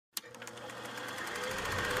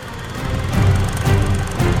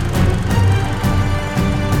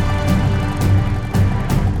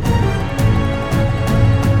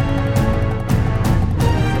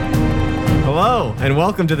and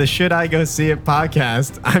welcome to the Should I Go See It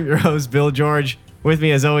podcast. I'm your host, Bill George. With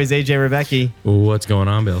me, as always, AJ Rebecki. What's going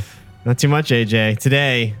on, Bill? Not too much, AJ.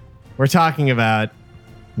 Today, we're talking about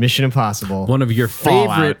Mission Impossible. One of your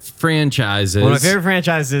favorite franchises. One of my favorite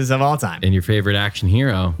franchises of all time. And your favorite action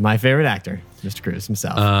hero. My favorite actor, Mr. Cruise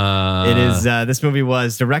himself. It is. This movie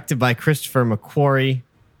was directed by Christopher McQuarrie,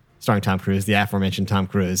 starring Tom Cruise, the aforementioned Tom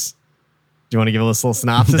Cruise. Do you want to give a little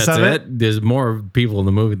synopsis That's of it? There's more people in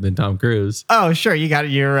the movie than Tom Cruise. Oh, sure. You got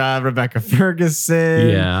your Rebecca Ferguson.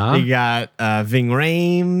 Yeah. You got Ving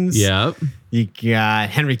Rhames. Yep. You got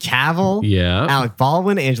Henry Cavill. Yeah. Alec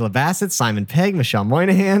Baldwin, Angela Bassett, Simon Pegg, Michelle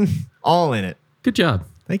Moynihan. All in it. Good job.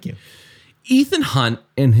 Thank you. Ethan Hunt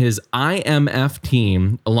and his IMF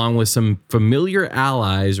team, along with some familiar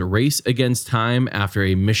allies, race against time after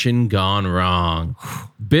a mission gone wrong.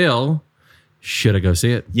 Bill, should I go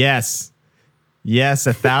see it? Yes. Yes,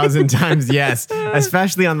 1,000 times yes.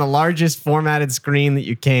 Especially on the largest formatted screen that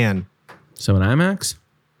you can. So an IMAX?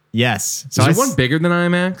 Yes. So Is there one bigger than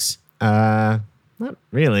IMAX? Not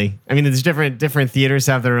really. I mean, there's different theaters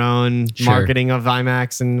have their own marketing of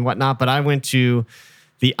IMAX and whatnot, but I went to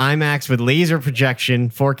the IMAX with laser projection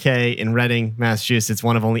 4K in Reading, Massachusetts.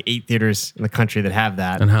 One of only 8 theaters in the country that have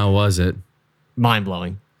that. And how was it? Mind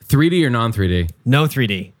blowing. 3D or non-3D? No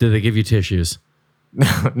 3D. Did they give you tissues?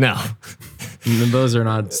 No. Those are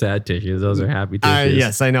not sad tissues. Those are happy tissues.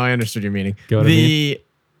 Yes, I know. I understood your meaning. Go what I mean?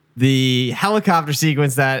 The helicopter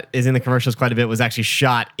sequence that is in the commercials quite a bit was actually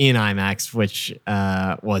shot in IMAX, which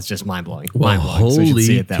was just mind-blowing. Well, mind-blowing. So we should see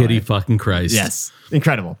holy it that kitty way. fucking Christ. Yes.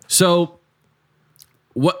 Incredible. So,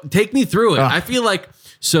 take me through it. I feel like,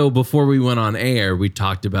 so before we went on air, we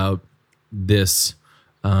talked about this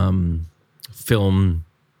film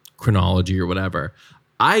chronology or whatever.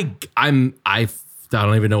 I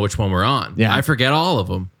don't even know which one we're on. Yeah. I forget all of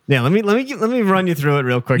them. Yeah, let me run you through it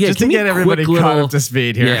real quick, Yeah, just to give me get a everybody quick caught little- up to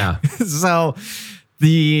speed here. Yeah. So,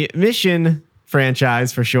 the Mission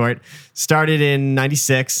franchise, for short, started in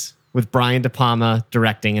 '96 with Brian De Palma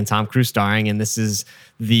directing and Tom Cruise starring, and this is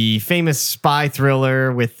the famous spy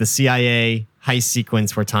thriller with the CIA heist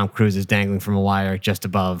sequence where Tom Cruise is dangling from a wire just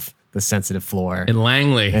above the sensitive floor In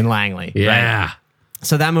Langley. in Langley. Yeah. Right?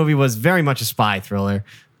 So that movie was very much a spy thriller.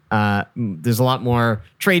 There's a lot more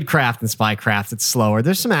tradecraft than spycraft. It's slower.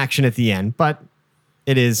 There's some action at the end, but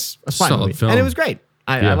it is a spy Solid movie. film. And it was great.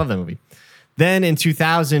 I love that movie. Then in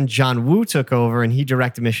 2000, John Woo took over and he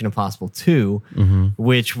directed Mission Impossible 2,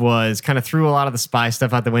 which was kind of threw a lot of the spy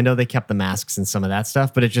stuff out the window. They kept the masks and some of that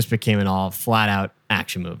stuff, but it just became an all flat out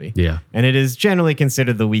action movie. Yeah. And it is generally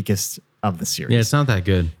considered the weakest of the series. Yeah, it's not that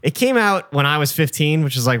good. It came out when I was 15,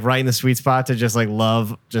 which is like right in the sweet spot to just like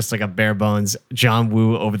love just like a bare bones John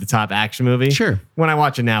Woo over the top action movie. Sure. When I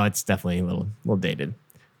watch it now, it's definitely a little dated,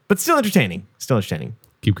 but still entertaining. Still entertaining.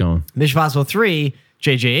 Keep going. Mission Impossible 3,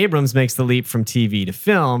 J.J. Abrams makes the leap from TV to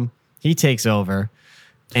film. He takes over,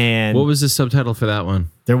 and What was the subtitle for that one?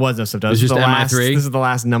 there was no subtitle. It's This is just the last. MI3? This is the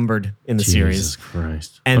last numbered in the series, Jesus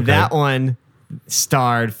Christ. and Okay. that one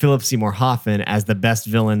starred Philip Seymour Hoffman as the best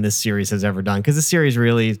villain this series has ever done. Because the series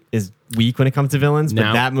really is weak when it comes to villains,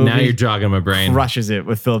 but that movie Now you're jogging my brain. crushes it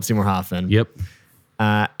with Philip Seymour Hoffman. Yep.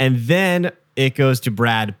 And then it goes to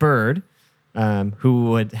Brad Bird,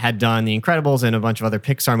 who had done The Incredibles and a bunch of other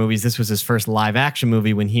Pixar movies. This was his first live action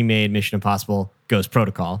movie when he made Mission Impossible Ghost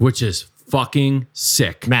Protocol. Which is fucking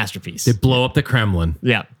sick. Masterpiece. They blow up the Kremlin.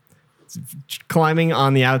 Yeah. Climbing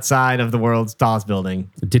on the outside of the world's tallest building.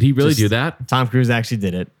 Did he really Just- do that? Tom Cruise actually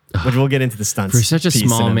did it, which we'll get into the stunts. For such a piece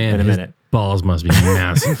small in man, in a his minute. balls must be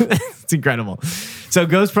massive. It's incredible. So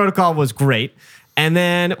Ghost Protocol was great. And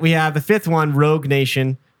then we have the fifth one, Rogue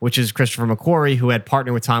Nation, which is Christopher McQuarrie, who had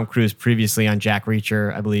partnered with Tom Cruise previously on Jack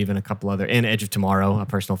Reacher, I believe, and a couple other, and Edge of Tomorrow, a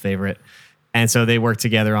personal favorite. And so they worked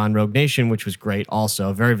together on Rogue Nation, which was great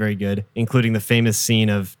also. Very, very good, including the famous scene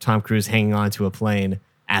of Tom Cruise hanging onto a plane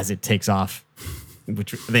as it takes off,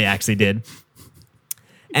 which they actually did.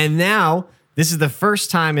 And now this is the first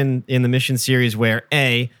time in the Mission series where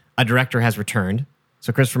a director has returned.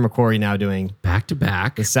 So Christopher McQuarrie now doing Back to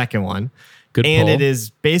back. the second one. Good And pull. it is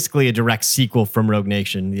basically a direct sequel from Rogue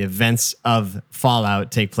Nation. The events of Fallout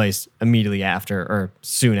take place immediately after or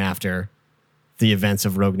soon after the events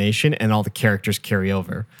of Rogue Nation, and all the characters carry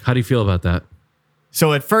over. How do you feel about that?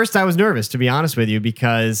 So at first I was nervous, to be honest with you,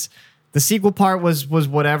 because the sequel part was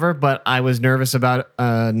whatever, but I was nervous about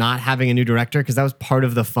not having a new director because that was part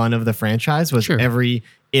of the fun of the franchise was Sure. every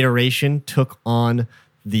iteration took on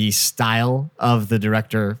the style of the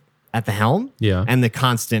director at the helm. Yeah. And the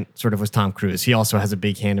constant sort of was Tom Cruise. He also has a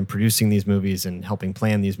big hand in producing these movies and helping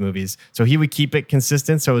plan these movies. So he would keep it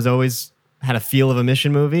consistent. So it was always had a feel of a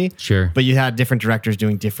mission movie. Sure. But you had different directors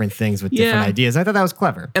doing different things with different ideas. I thought that was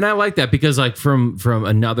clever. And I like that because like from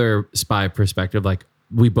another spy perspective, like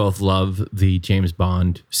we both love the James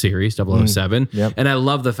Bond series 007. Yep. And I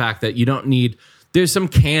love the fact that you don't need, there's some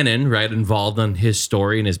canon, right, involved in his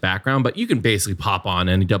story and his background, but you can basically pop on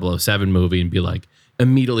any 007 movie and be like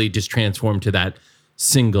immediately just transformed to that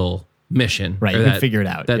single mission. Right. Or You that, can figure it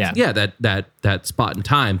out. That, yeah. That spot in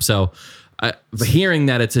time. So hearing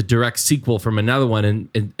that it's a direct sequel from another one and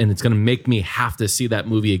it's going to make me have to see that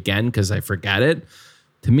movie again because I forget it,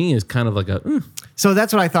 to me is kind of like a... So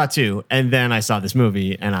that's what I thought too. And then I saw this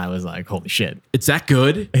movie and I was like, holy shit. It's that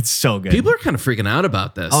good? It's so good. People are kind of freaking out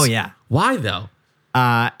about this. Oh, yeah. Why though?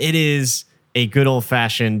 It is a good old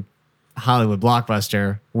fashioned Hollywood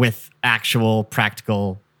blockbuster with actual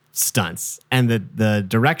practical stunts. And the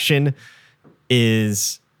direction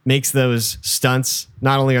makes those stunts,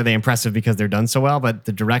 not only are they impressive because they're done so well, but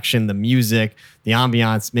the direction, the music, the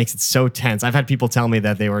ambiance makes it so tense. I've had people tell me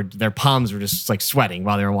that their palms were just like sweating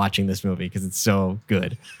while they were watching this movie because it's so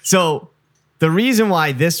good. So the reason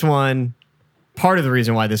why this one, part of the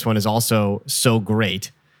reason why this one is also so great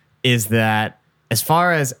is that as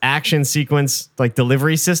far as action sequence, like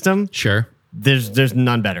delivery system, Sure. there's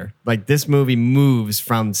none better. Like this movie moves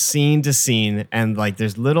from scene to scene and like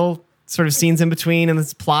there's little sort of scenes in between and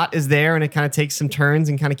this plot is there and it kind of takes some turns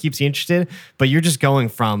and kind of keeps you interested, but you're just going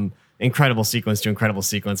from incredible sequence to incredible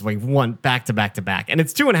sequence, like one back to back to back. And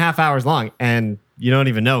it's 2.5 hours long and you don't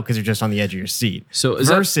even know because you're just on the edge of your seat. So is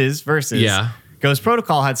versus yeah. Ghost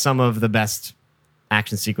Protocol had some of the best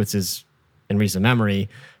action sequences in recent memory,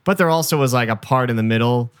 but there also was like a part in the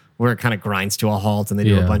middle where it kind of grinds to a halt and they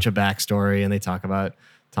do a bunch of backstory and they talk about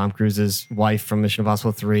Tom Cruise's wife from Mission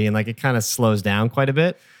Impossible 3 and like it kind of slows down quite a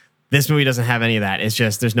bit. This movie doesn't have any of that. It's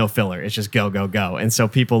just, there's no filler. It's just go, go, go. And so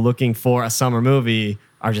people looking for a summer movie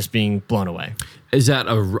are just being blown away. Is that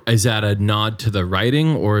a nod to the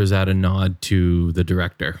writing or is that a nod to the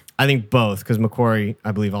director? I think both, because McQuarrie,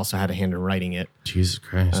 I believe, also had a hand in writing it. Jesus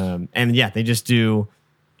Christ. And yeah, they just do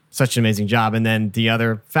such an amazing job. And then the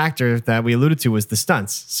other factor that we alluded to was the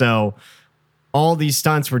stunts. So all these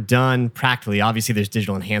stunts were done practically. Obviously, there's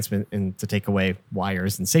digital enhancement to take away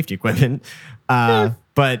wires and safety equipment.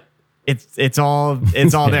 But it's all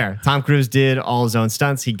there. Tom Cruise did all his own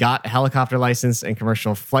stunts. He got a helicopter license and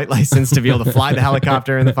commercial flight license to be able to fly the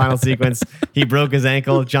helicopter in the final sequence. He broke his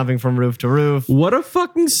ankle jumping from roof to roof. What a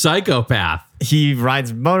fucking psychopath. He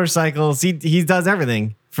rides motorcycles. He does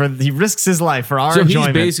everything. He risks his life for our So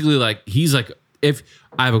enjoyment. he's like, if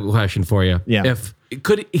I have a question for you. Yeah. If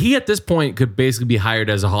could he at this point could basically be hired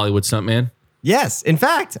as a Hollywood stuntman? Yes. In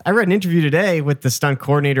fact, I read an interview today with the stunt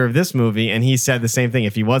coordinator of this movie, and he said the same thing.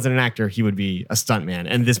 If he wasn't an actor, he would be a stuntman.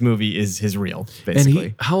 And this movie is his reel, basically.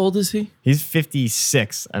 And how old is he? He's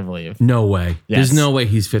 56, I believe. No way. Yes. There's no way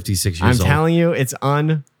he's 56 years I'm old. telling you, it's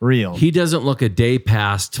unreal. He doesn't look a day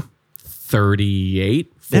past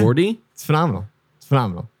 38, 40. Yeah, it's phenomenal. It's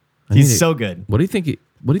phenomenal. He's so good. What do you think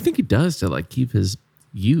he does to like keep his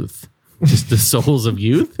youth? Just the souls of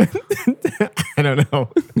youth? I don't know.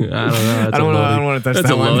 I don't want to touch That's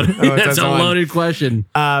that a one. loaded. That's a loaded question.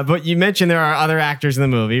 But you mentioned there are other actors in the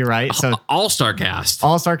movie, right? So All-star cast.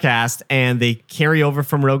 All-star cast, and they carry over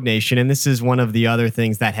from Rogue Nation. And this is one of the other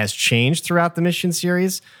things that has changed throughout the Mission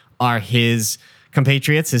series are his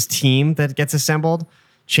compatriots, his team that gets assembled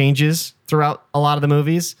changes throughout a lot of the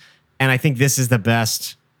movies. And I think this is the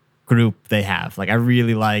best group they have. Like I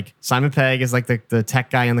really like Simon Pegg is like the tech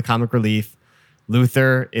guy in the comic relief.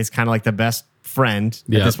 Luther is kind of like the best friend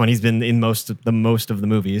at this point. He's been in most of the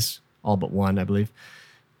movies, all but one, I believe.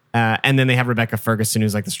 And then they have Rebecca Ferguson,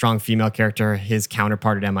 who's like the strong female character, his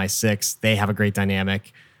counterpart at MI6. They have a great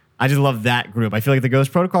dynamic. I just love that group. I feel like the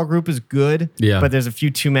Ghost Protocol group is good, but there's a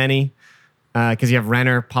few too many because you have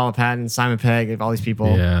Renner, Paula Patton, Simon Pegg, you have all these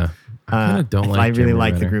people. Yeah, I kind of don't like. I really Jeremy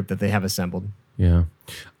like Renner. the group that they have assembled. Yeah,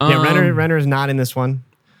 Renner is not in this one.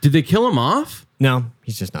 Did they kill him off? No,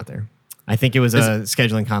 he's just not there. I think it was a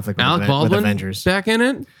scheduling conflict Alec with Baldwin Avengers. back in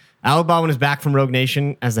it? Alec Baldwin is back from Rogue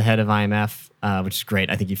Nation as the head of IMF, which is great.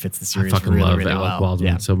 I think he fits the series fucking really, love really Alec well.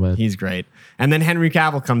 Baldwin so much. He's great. And then Henry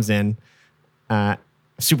Cavill comes in,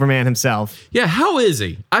 Superman himself. Yeah, how is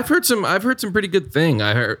he? I've heard some pretty good thing.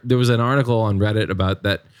 I heard there was an article on Reddit about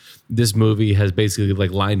that this movie has basically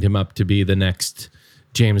like lined him up to be the next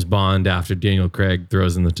James Bond after Daniel Craig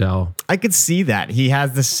throws in the towel. I could see that. He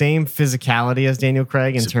has the same physicality as Daniel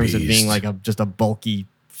Craig in terms of being like just a bulky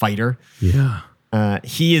fighter. Yeah.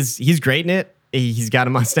 He's great in it. He's got a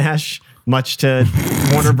mustache, much to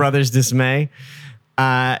Warner Brothers' dismay.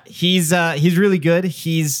 He's really good.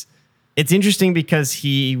 It's interesting because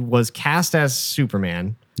he was cast as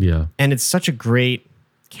Superman, Yeah. And it's such a great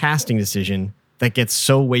casting decision that gets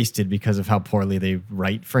so wasted because of how poorly they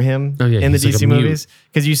write for him Oh, yeah, in the he's like DC a mute. movies.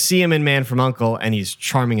 Because you see him in Man from U.N.C.L.E. and he's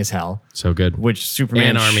charming as hell, So good. which Superman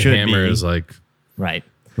And Army should Hammer be. is like, Right.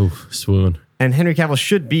 oof, swoon. And Henry Cavill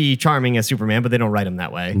should be charming as Superman, but they don't write him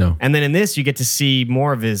that way. No. And then in this, you get to see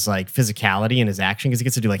more of his like physicality and his action because he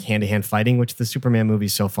gets to do like hand-to-hand fighting, which the Superman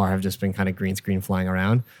movies so far have just been kind of green screen flying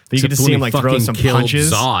around. But you get to Except see when him he like throw fucking some killed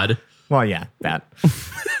punches. Zod. Well, yeah, that.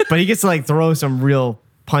 But he gets to like throw some real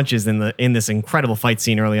punches in this incredible fight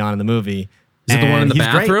scene early on in the movie. Is it the one in the And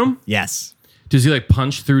he's great. bathroom? Yes. Does he like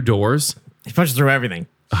punch through doors? He punches through everything.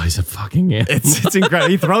 Oh, he's a fucking animal. It's incredible.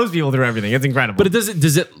 He throws people through everything. It's incredible. But does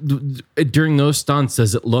it during those stunts,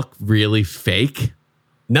 does it look really fake?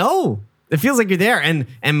 No, it feels like you're there. And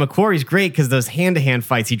McQuarrie's great because those hand-to-hand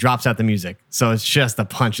fights, he drops out the music. So it's just the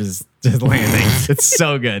punches just landing. It's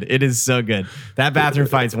so good. It is so good. That bathroom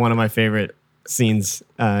fight's one of my favorite scenes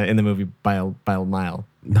in the movie by a mile.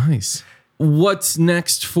 Nice. What's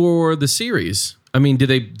next for the series? I mean, did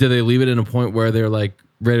they leave it in a point where they're like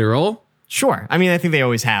ready to roll? Sure. I mean, I think they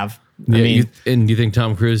always have. I Yeah, mean, and do you think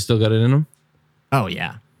Tom Cruise still got it in him? oh,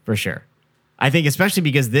 yeah, for sure. I think especially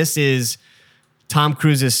because this is Tom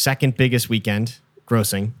Cruise's second biggest weekend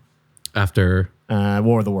grossing, After,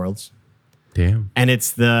 War of the Worlds. damn. And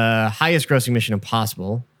it's the highest grossing Mission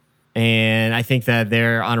Impossible. And I think that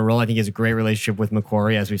they're on a roll. I think he has a great relationship with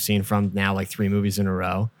McQuarrie, as we've seen from now like 3 movies in a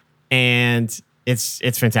row. And it's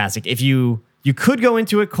fantastic. If you could go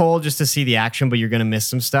into it cold just to see the action, but you're going to miss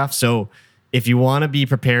some stuff. So if you want to be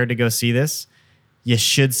prepared to go see this, you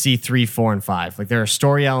should see 3, 4, and 5. Like there are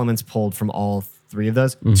story elements pulled from all 3 of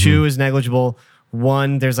those. 2 is negligible.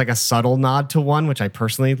 1, there's like a subtle nod to 1, which I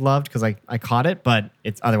personally loved because I caught it, but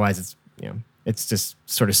it's just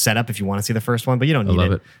sort of set up if you want to see the first one, but you don't need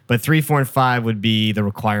love it. it. But 3, 4, and 5 would be the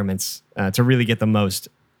requirements to really get the most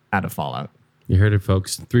out of Fallout. You heard it,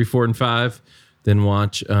 folks. 3, 4, and 5. Then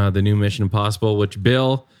watch the new Mission Impossible, which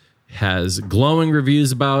Bill has glowing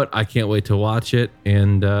reviews about. I can't wait to watch it.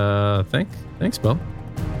 And thanks, Bill.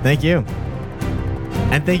 Thank you.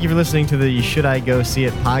 And thank you for listening to the Should I Go See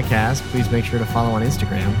It podcast. Please make sure to follow on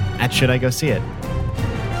Instagram at Should I Go See It.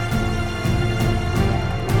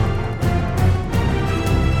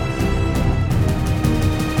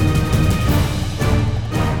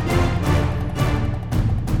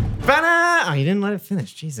 Oh, you didn't let it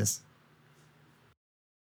finish. Jesus.